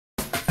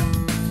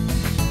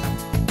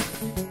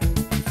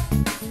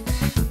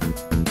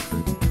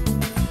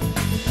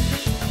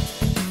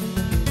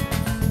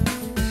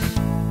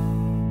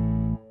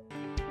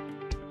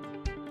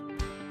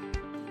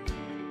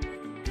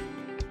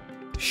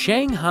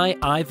Shanghai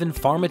Ivan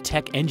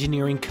Pharmatech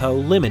Engineering Co.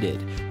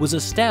 Limited was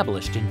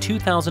established in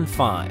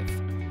 2005.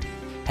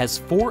 Has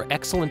 4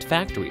 excellent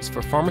factories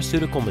for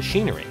pharmaceutical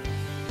machinery,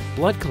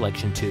 blood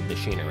collection tube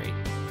machinery,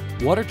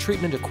 water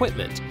treatment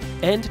equipment,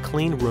 and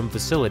clean room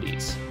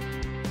facilities.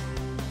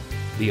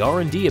 The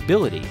R&D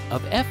ability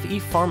of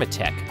FE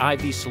Pharmatech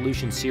IV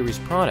Solution Series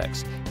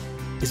products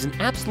is an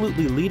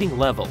absolutely leading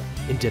level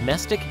in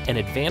domestic and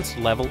advanced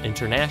level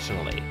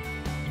internationally.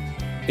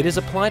 It is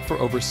applied for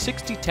over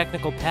 60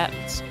 technical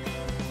patents.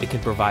 It can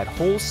provide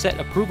whole set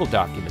approval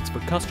documents for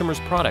customers'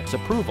 products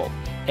approval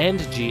and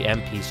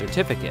GMP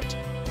certificate.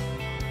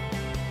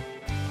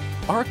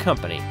 Our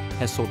company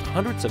has sold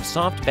hundreds of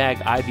soft bag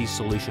IV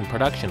solution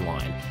production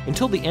line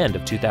until the end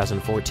of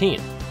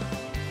 2014.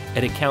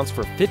 It accounts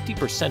for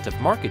 50% of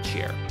market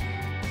share.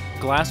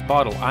 Glass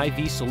bottle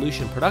IV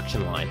solution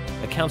production line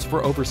accounts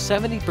for over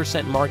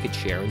 70% market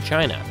share in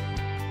China.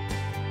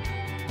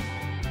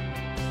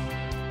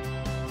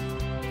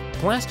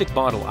 Plastic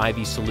bottle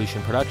IV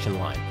solution production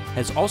line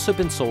has also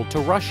been sold to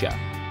Russia,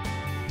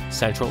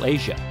 Central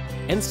Asia,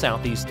 and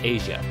Southeast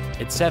Asia,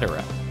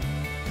 etc.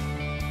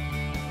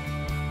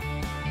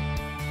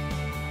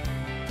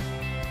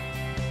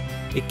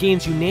 It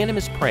gains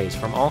unanimous praise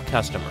from all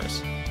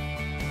customers.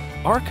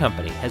 Our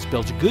company has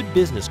built a good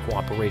business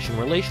cooperation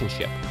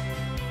relationship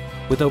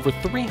with over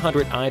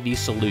 300 IV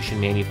solution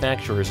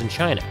manufacturers in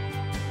China,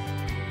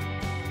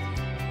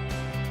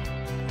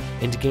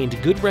 and gained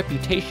a good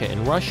reputation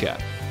in Russia,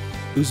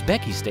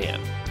 Uzbekistan,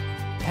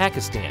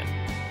 Pakistan,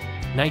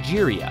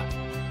 Nigeria,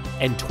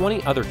 and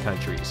 20 other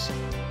countries.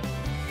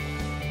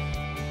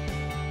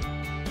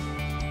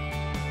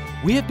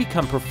 We have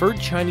become preferred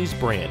Chinese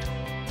brand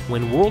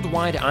when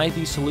worldwide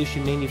IV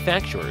solution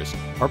manufacturers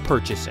are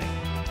purchasing.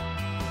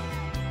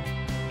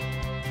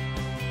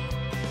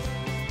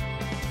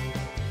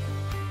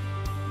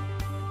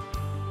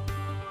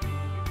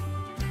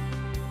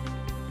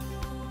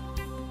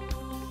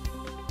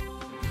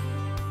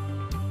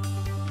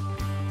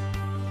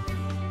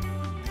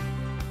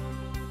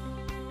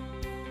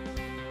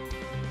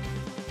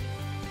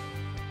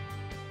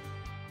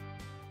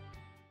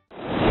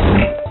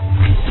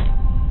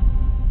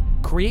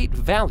 Create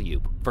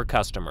value for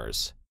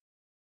customers.